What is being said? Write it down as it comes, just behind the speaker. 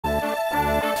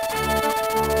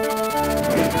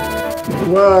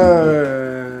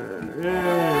What?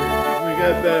 Yeah, we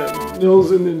got that.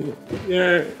 Nils and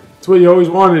yeah, it's what you always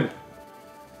wanted.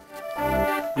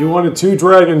 You wanted two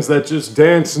dragons that just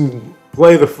dance and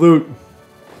play the flute,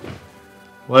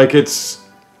 like it's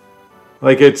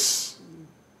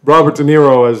Robert De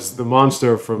Niro as the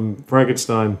monster from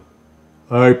Frankenstein.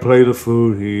 I play the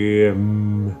flute here.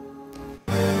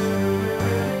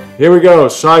 Here we go.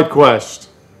 Side quest.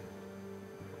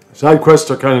 Side quests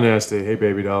are kind of nasty. Hey,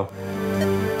 baby doll.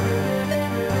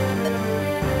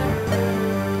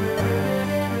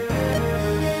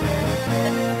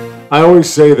 I always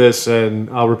say this, and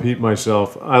I'll repeat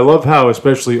myself. I love how,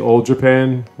 especially old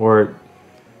Japan, or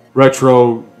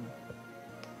retro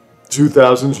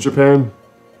 2000s Japan,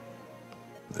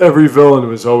 every villain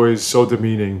was always so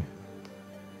demeaning.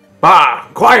 Bah!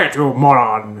 Quiet, you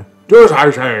moron! Do as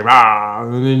I say, bah!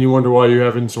 And then you wonder why you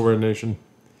have insubordination.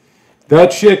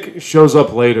 That chick shows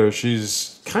up later.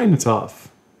 She's kind of tough.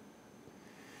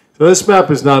 So this map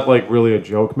is not like really a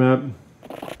joke map.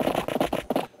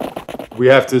 We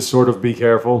have to sort of be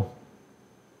careful.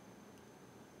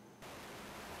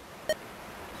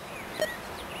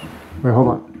 Wait, hold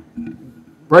on.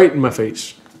 Right in my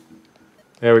face.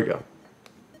 There we go.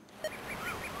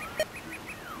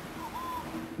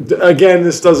 Again,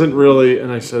 this doesn't really,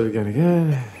 and I said it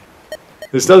again.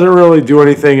 This doesn't really do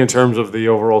anything in terms of the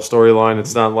overall storyline.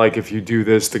 It's not like if you do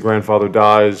this, the grandfather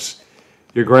dies.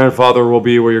 Your grandfather will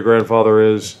be where your grandfather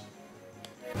is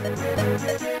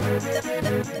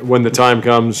when the time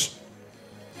comes.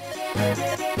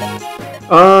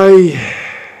 I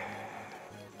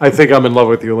think I'm in love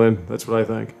with you, Lynn. That's what I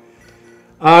think.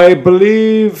 I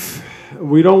believe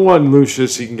we don't want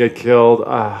Lucius. He can get killed.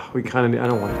 We kind of. I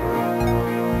don't want him.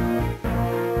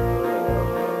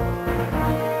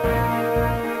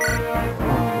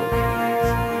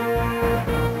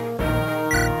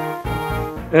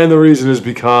 And the reason is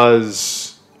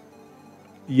because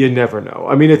you never know.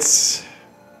 I mean, it's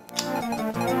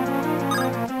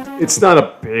not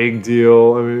a big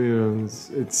deal. I mean, you know,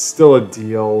 it's still a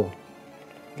deal.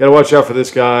 Gotta watch out for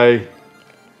this guy.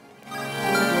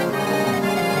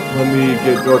 Let me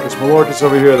get Dorcas Malorcas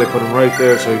over here. They put him right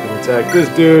there so he can attack this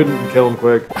dude and kill him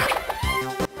quick.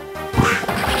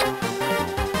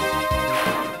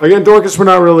 Again, Dorcas we're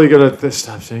not really gonna...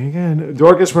 Stop saying again.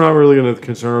 Dorcas we're not really gonna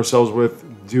concern ourselves with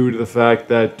due to the fact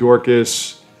that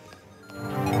Dorcas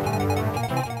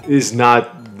is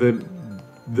not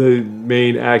the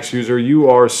main axe user. You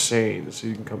are sane, so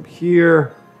you can come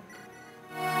here.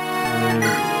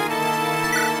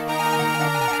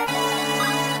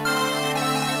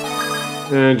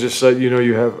 And just so you know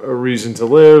you have a reason to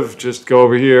live, just go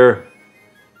over here.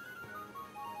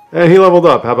 And he leveled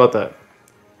up. How about that?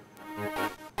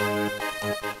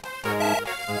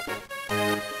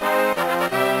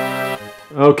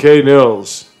 Okay,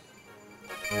 Nils.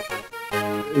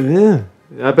 Yeah,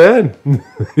 not bad.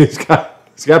 he's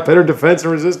got better defense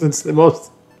and resistance than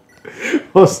most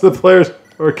of the players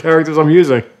or characters I'm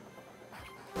using.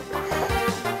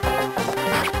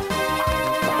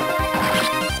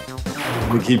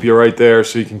 Let me keep you right there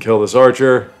so you can kill this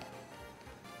archer.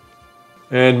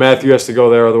 And Matthew has to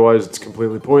go there, otherwise it's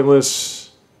completely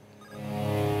pointless.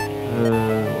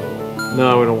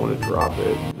 No, we don't want to drop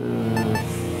it.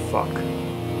 Fuck.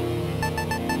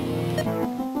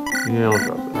 Yeah, I'll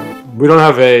drop it. We don't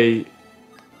have a...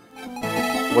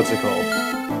 What's it called?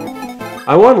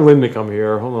 I want Lynn to come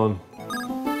here. Hold on.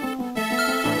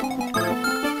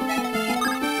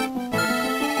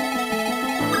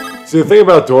 See, the thing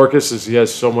about Dorcas is he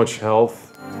has so much health.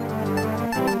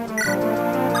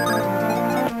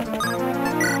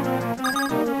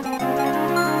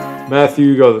 Matthew,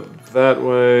 you go that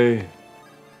way.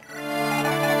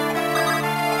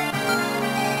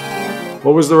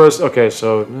 What was the rest? Okay,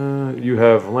 so you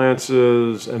have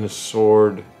lances and a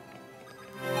sword.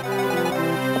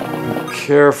 Be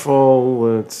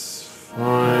careful, it's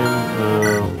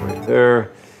fine. Right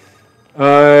there.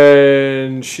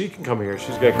 And she can come here.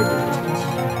 She's got good resistance.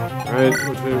 Right?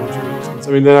 What's your resistance?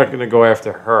 I mean, they're not going to go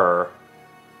after her.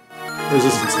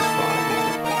 Resistance is fine.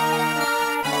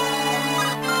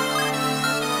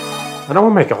 I don't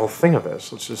want to make a whole thing of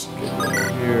this. Let's just get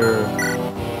over here.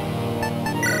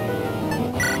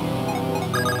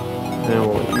 And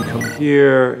we'll let you come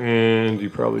here, and you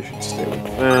probably should stay with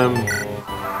them.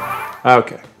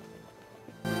 Okay.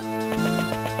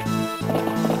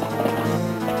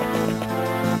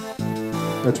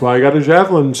 That's why I got a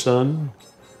javelin, son.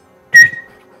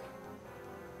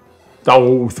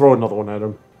 Oh, throw another one at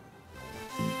him.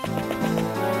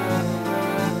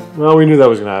 Well, we knew that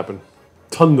was going to happen.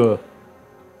 Thunder.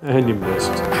 And you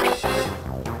missed.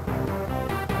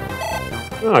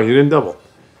 Oh, you didn't double.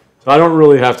 So I don't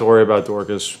really have to worry about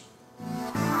Dorcas. We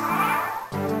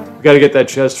gotta get that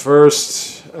chest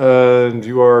first. And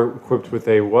you are equipped with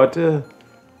a what?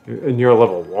 And you're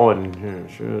level 1. Yeah,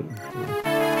 shit.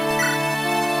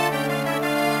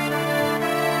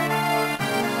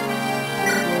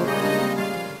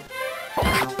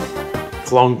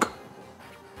 Clunk.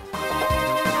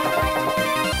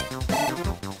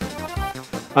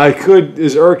 I could...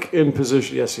 Is Urk in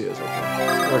position? Yes, he is.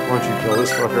 Okay. Urk, why don't you kill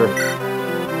this fucker?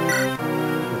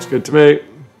 Looks good to me.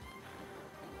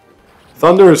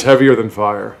 Thunder is heavier than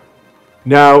fire.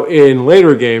 Now, in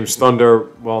later games, Thunder...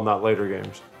 Well, not later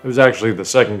games. It was actually the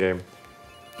second game.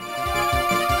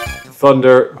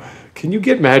 Thunder... Can you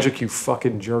get magic, you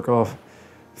fucking jerk-off?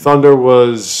 Thunder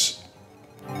was...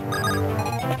 I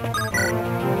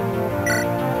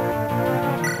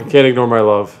can't ignore my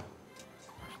love.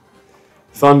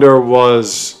 Thunder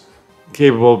was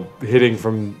capable of hitting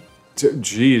from...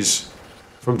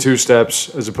 from 2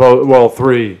 steps, as opposed... Well,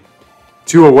 3.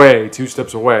 2 away, 2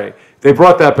 steps away. They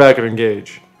brought that back and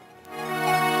engage. She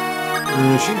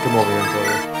can come over here and kill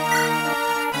you.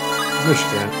 No, she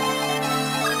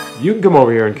can't. You can come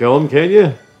over here and kill him, can't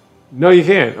you? No, you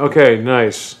can't. Okay,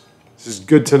 nice. This is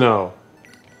good to know.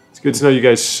 It's good to know you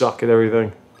guys suck at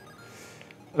everything.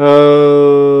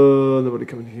 Nobody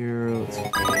coming here. Let's see.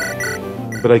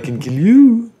 But I can kill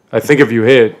you. I think if you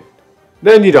hit,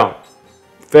 then you don't.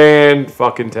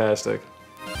 Fan-fucking-tastic.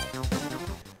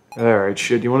 Alright,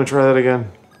 shit. You want to try that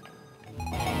again?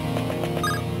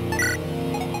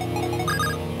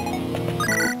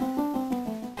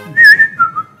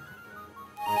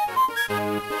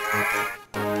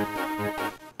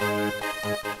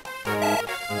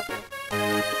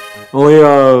 Only,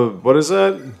 what is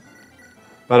that?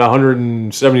 About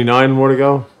 179 more to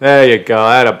go? There you go,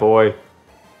 attaboy.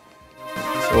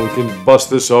 So we can bust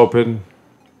this open.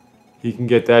 He can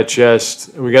get that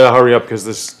chest. And we gotta hurry up because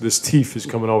this thief is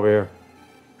coming over here.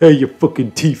 Hey, you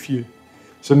fucking thief, you.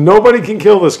 So nobody can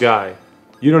kill this guy.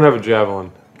 You don't have a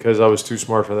javelin because I was too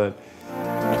smart for that.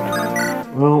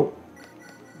 Well,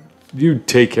 you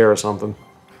take care of something.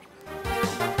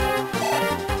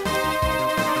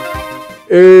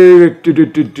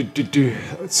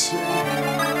 Let's see.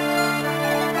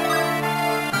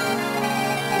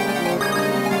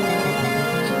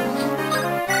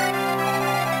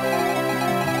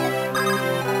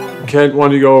 Kent, why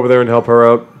don't you go over there and help her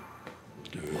out?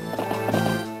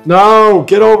 No,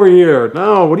 get over here.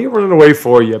 No, what are you running away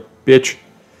for, you bitch?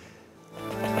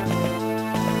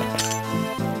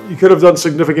 You could have done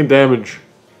significant damage.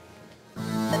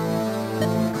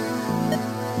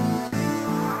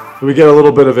 We get a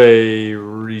little bit of a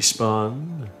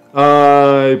respawn.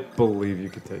 I believe you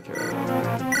can take care of it.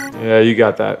 Yeah, you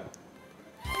got that.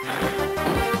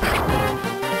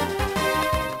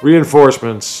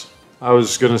 Reinforcements. I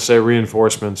was going to say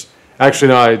reinforcements. Actually,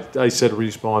 no, I said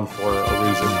respawn for a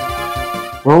reason.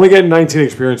 We're only getting 19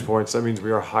 experience points. That means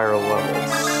we are higher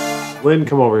levels. Lynn,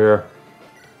 come over here.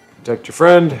 Protect your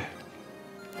friend.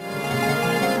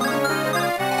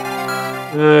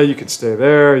 You can stay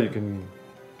there. You can...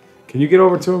 Can you get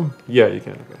over to him? Yeah, you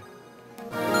can. Okay.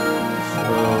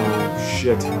 Oh,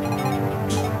 shit.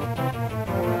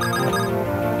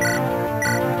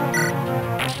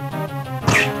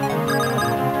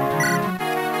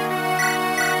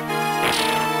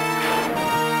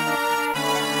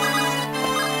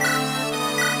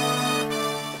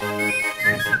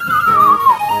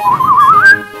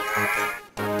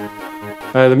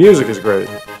 The music is great.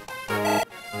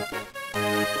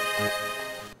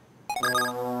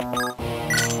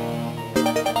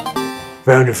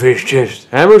 Found a fish chest.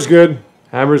 Hammer's good.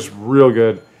 Hammer's real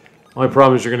good. Only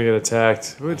problem is you're gonna get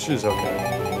attacked, which is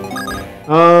okay.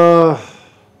 Let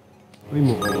me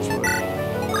move this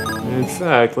way. In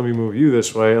fact, let me move you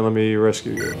this way and let me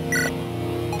rescue you.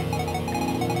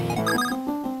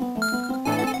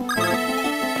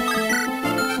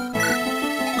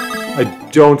 I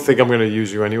don't think I'm going to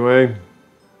use you anyway.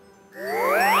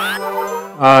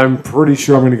 I'm pretty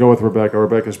sure I'm going to go with Rebecca.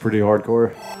 Rebecca's pretty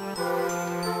hardcore.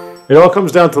 It all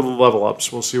comes down to the level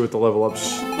ups. We'll see what the level ups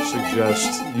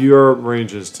suggest. Your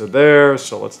range is to there,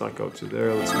 so let's not go to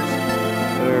there. Let's go to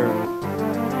there.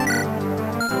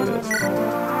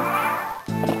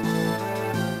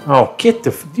 Oh, get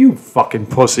the... You fucking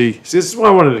pussy. See, this is why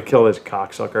I wanted to kill this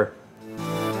cocksucker.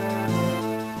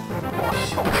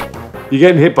 You're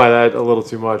getting hit by that a little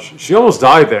too much. She almost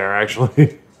died there,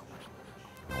 actually.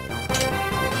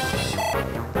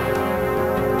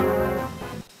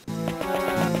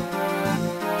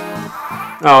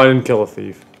 Oh, I didn't kill a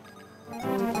thief.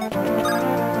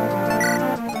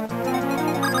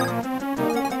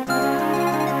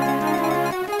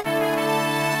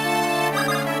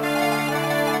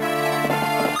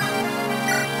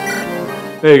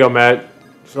 There you go, Matt.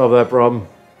 Solve that problem.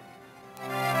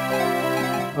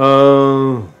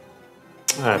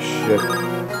 Ah, shit.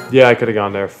 Yeah, I could have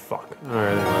gone there. Fuck.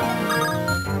 Alright, anyway.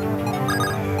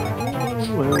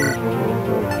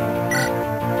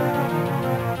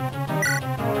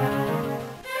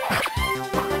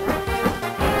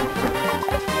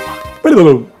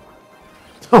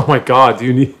 Oh my god, do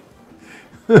you need...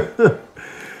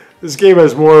 This game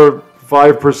has more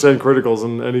 5% criticals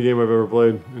than any game I've ever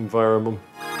played in Fire Emblem.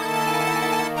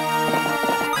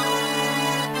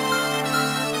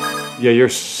 Yeah, you're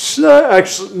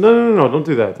actually... No, don't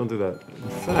do that. Don't do that. In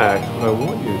fact, what I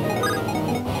want you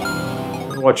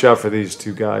to do... Watch out for these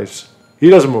two guys.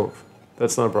 He doesn't move.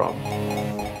 That's not a problem.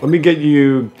 Let me get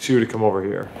you two to come over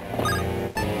here.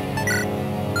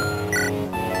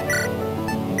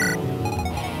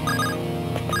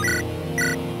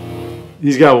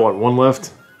 He's got, what, one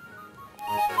left?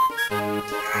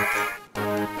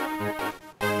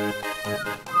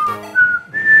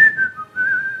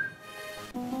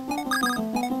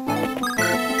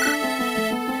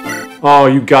 Oh,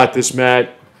 you got this,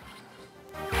 Matt.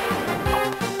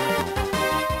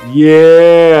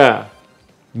 Yeah.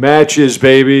 Matches,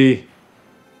 baby.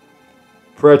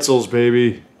 Pretzels,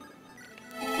 baby.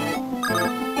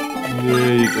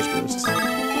 Yeah, you just missed.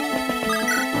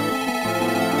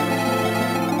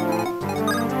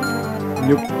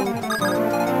 Nope.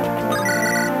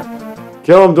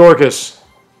 Kill him, Dorcas.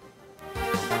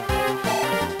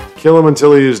 Kill him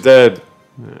until he is dead.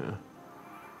 Yeah.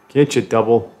 Can't you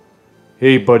double?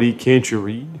 Hey, buddy, can't you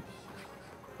read?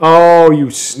 Oh, you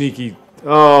sneaky...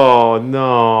 Oh,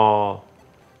 no.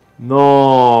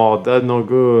 No, that's no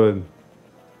good.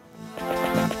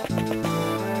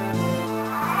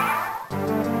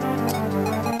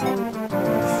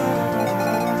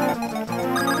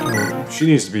 She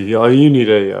needs to be healed. You need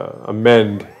a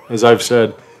mend, as I've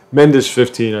said. Mend is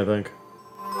 15, I think.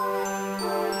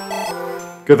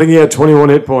 Good thing he had 21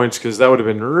 hit points, because that would have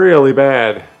been really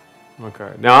bad.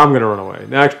 Okay, now I'm going to run away.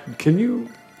 Now, can you...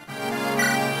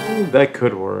 Ooh, that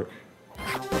could work.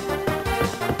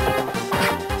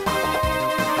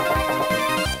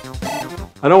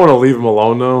 I don't want to leave him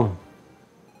alone, though.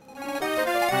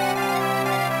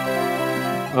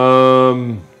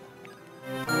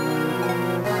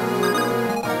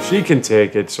 She can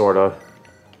take it, sorta.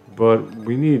 But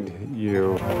we need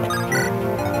you.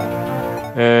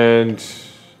 And...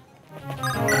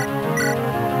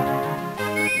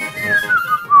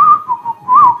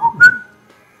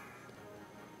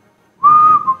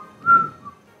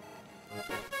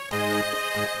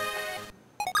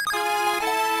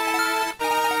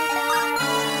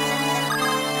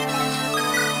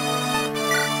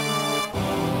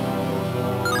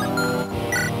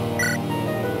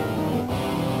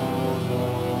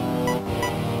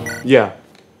 Yeah,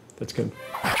 that's good.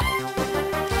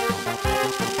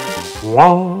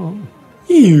 Wah,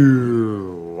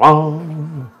 you, wah.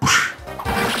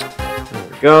 There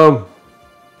we go.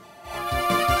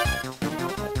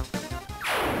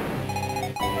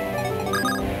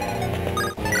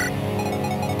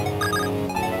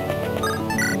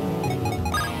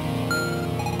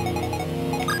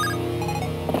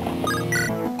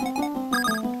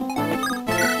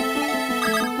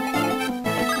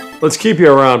 Let's keep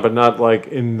you around, but not, like,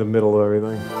 in the middle of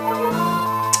everything.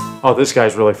 Oh, this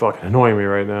guy's really fucking annoying me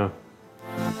right now.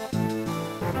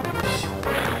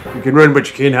 You can run, but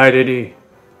you can't hide, Eddie.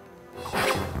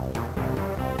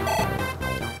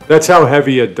 That's how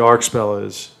heavy a dark spell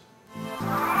is.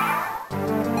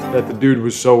 That the dude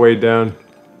was so weighed down.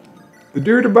 The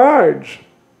dude abides.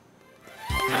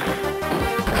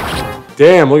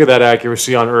 Damn, look at that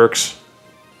accuracy on Urks.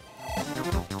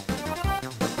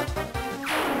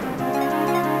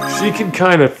 She can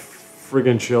kind of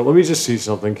friggin' chill. Let me just see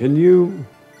something. Can you...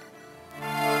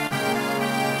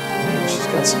 Man, she's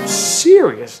got some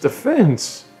serious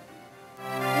defense.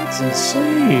 That's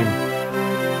insane.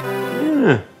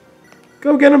 Yeah.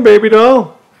 Go get him, baby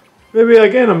doll. Maybe,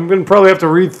 again, I'm going to probably have to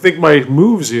rethink my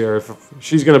moves here if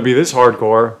she's going to be this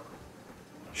hardcore.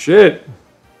 Shit.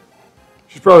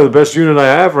 She's probably the best unit I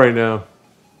have right now.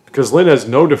 Because Lynn has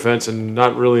no defense and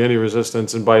not really any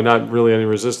resistance. And by not really any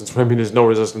resistance, I mean there's no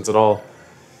resistance at all.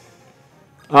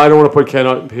 I don't want to put Ken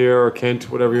up here, or Kent,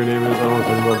 whatever your name is. I don't want to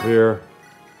put him up here.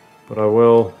 But I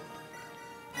will.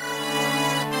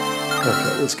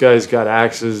 Okay, this guy's got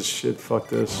axes. Shit, fuck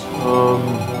this.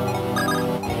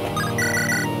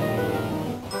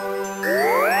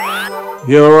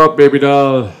 Heal her up, baby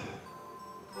doll.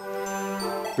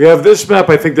 We have this map.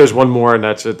 I think there's one more, and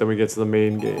that's it. Then we get to the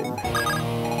main game.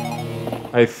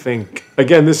 I think.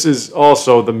 Again, this is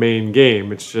also the main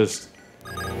game. It's just...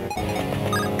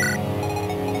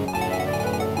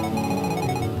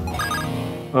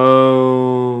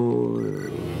 Oh.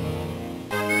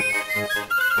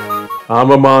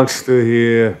 I'm a monster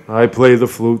here. I play the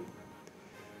flute.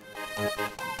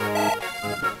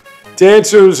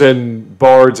 Dancers and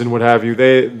bards and what have you,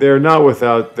 they're not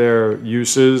without their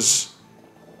uses.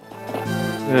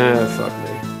 Fuck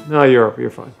me. No, you're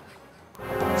fine.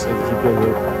 Just need to keep getting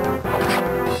hit.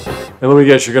 And let me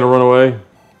guess, you're gonna run away?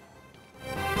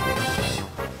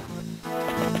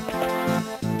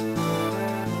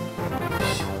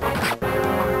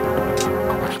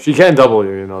 She can double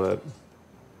you know that.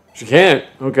 She can't.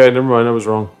 Okay, never mind, I was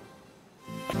wrong.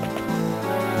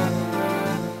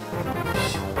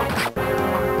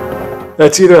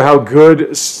 That's either how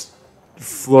good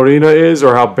Florina is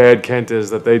or how bad Kent is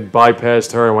that they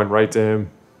bypassed her and went right to him.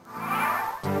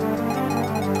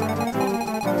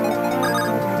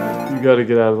 You gotta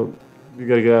get out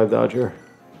of dodge here.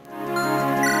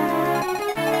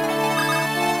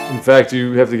 In fact,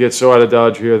 you have to get so out of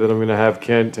dodge here that I'm gonna have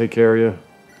Kent take care of you.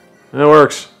 That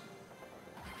works.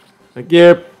 Like,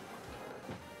 yep.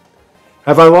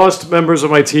 Have I lost members of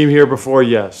my team here before?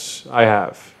 Yes, I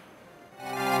have.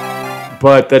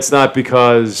 But that's not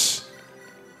because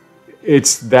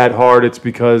it's that hard. It's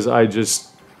because I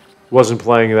just wasn't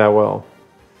playing that well.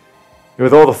 And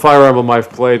with all the Fire Emblem I've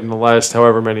played in the last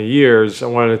however many years, I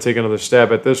wanted to take another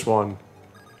stab at this one.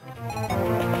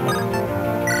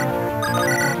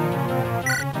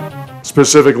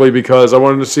 Specifically because I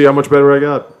wanted to see how much better I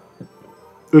got.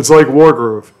 It's like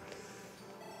Wargroove.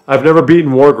 I've never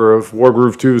beaten Wargroove.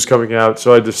 Wargroove 2 is coming out,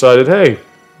 so I decided, hey,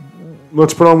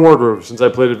 let's put on Wargroove since I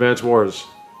played Advance Wars.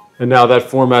 And now that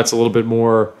format's a little bit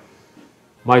more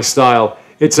my style.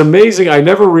 It's amazing. I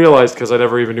never realized, because I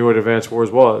never even knew what Advance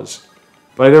Wars was,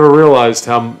 but I never realized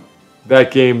how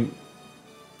that game...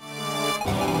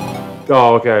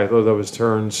 Oh, okay. I thought that was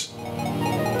turns.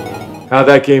 How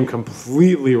that game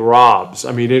completely robs.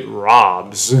 I mean, it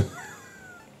robs.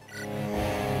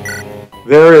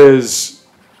 There is...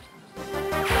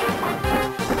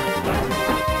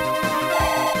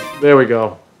 There we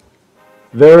go.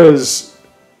 There is...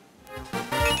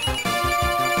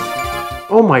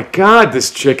 Oh my god, this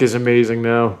chick is amazing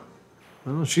now.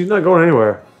 Oh, she's not going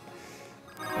anywhere.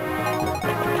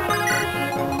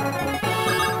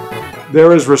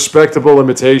 There is respectable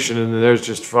imitation, and then there's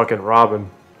just fucking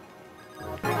Robin.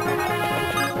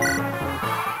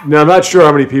 Now, I'm not sure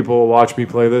how many people will watch me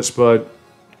play this, but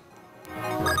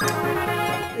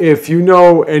if you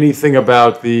know anything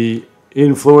about the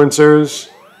influencers,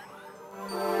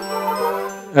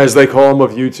 as they call them,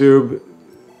 of YouTube,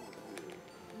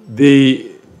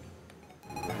 the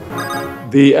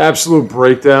absolute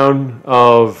breakdown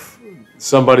of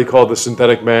somebody called the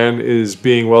Synthetic Man is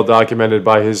being well documented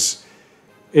by his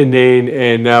inane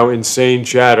and now insane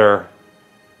chatter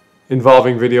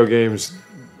involving video games.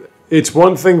 It's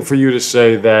one thing for you to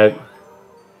say that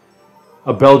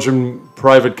a Belgian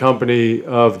private company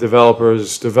of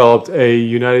developers developed a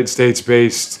United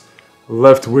States-based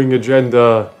left-wing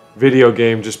agenda video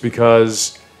game just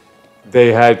because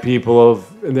they had people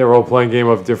in their role-playing game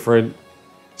of different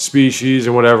species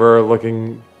and whatever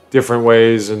looking different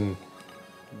ways, and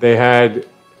they had...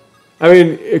 I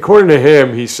mean, according to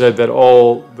him, he said that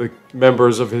all the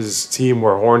members of his team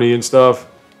were horny and stuff,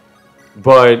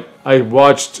 but I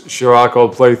watched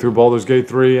Shirako play through Baldur's Gate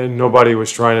 3, and nobody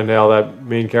was trying to nail that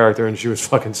main character, and she was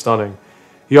fucking stunning.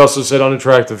 He also said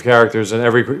unattractive characters, and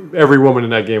every woman in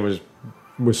that game was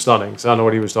stunning, so I don't know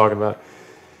what he was talking about.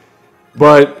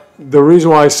 But the reason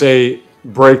why I say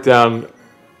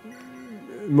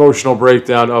emotional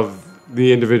breakdown of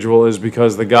the individual is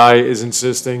because the guy is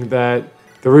insisting that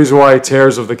the reason why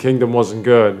Tears of the Kingdom wasn't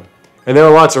good, and there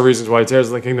are lots of reasons why Tears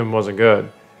of the Kingdom wasn't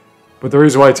good, but the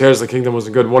reason why Tears of the Kingdom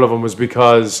wasn't good, one of them was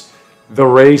because the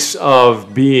race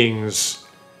of beings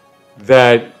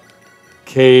that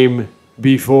came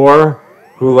before,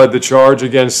 who led the charge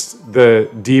against the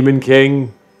Demon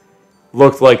King,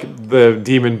 looked like the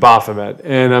demon Baphomet.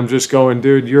 And I'm just going,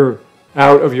 dude, you're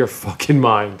out of your fucking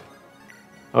mind.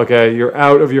 Okay, you're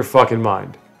out of your fucking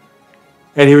mind.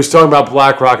 And he was talking about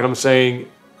BlackRock, and I'm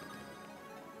saying,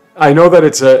 I know that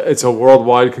it's a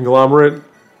worldwide conglomerate,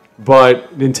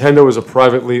 but Nintendo is a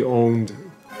privately owned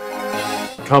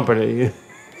company.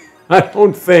 I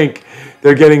don't think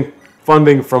they're getting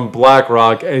funding from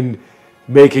BlackRock and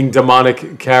making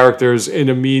demonic characters in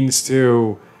a means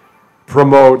to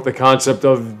promote the concept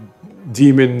of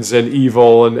demons and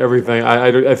evil and everything.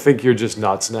 I think you're just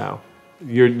nuts now.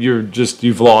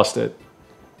 You've lost it.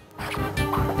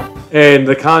 And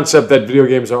the concept that video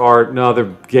games are art, no, they're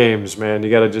games, man. You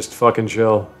gotta just fucking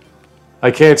chill.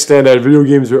 I can't stand that video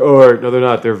games are art. No, they're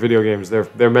not. They're video games.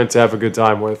 They're meant to have a good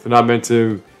time with. They're not meant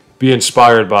to be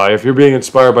inspired by. If you're being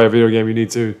inspired by a video game, you need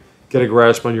to get a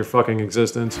grasp on your fucking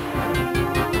existence.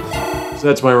 So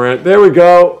that's my rant. There we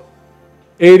go.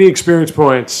 80 experience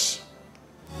points.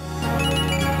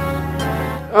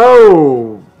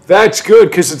 Oh, that's good,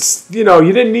 because it's, you know,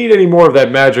 you didn't need any more of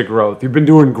that magic growth. You've been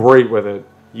doing great with it,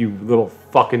 you little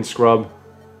fucking scrub.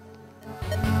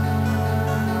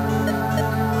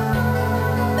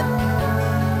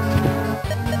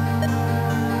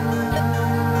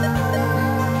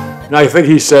 And I think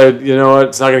he said, you know what,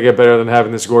 it's not going to get better than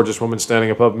having this gorgeous woman standing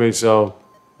above me, so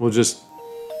I'll just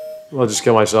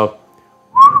kill myself.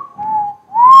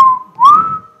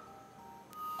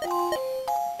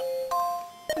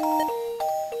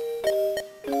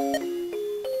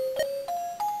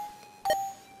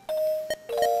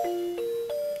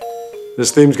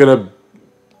 This theme's going to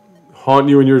haunt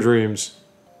you in your dreams.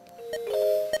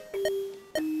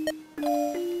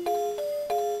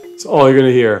 It's all you're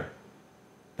going to hear.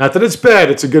 Not that it's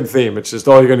bad, it's a good theme. It's just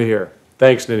all you're going to hear.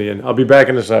 Thanks, Ninian. I'll be back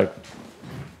in a sec.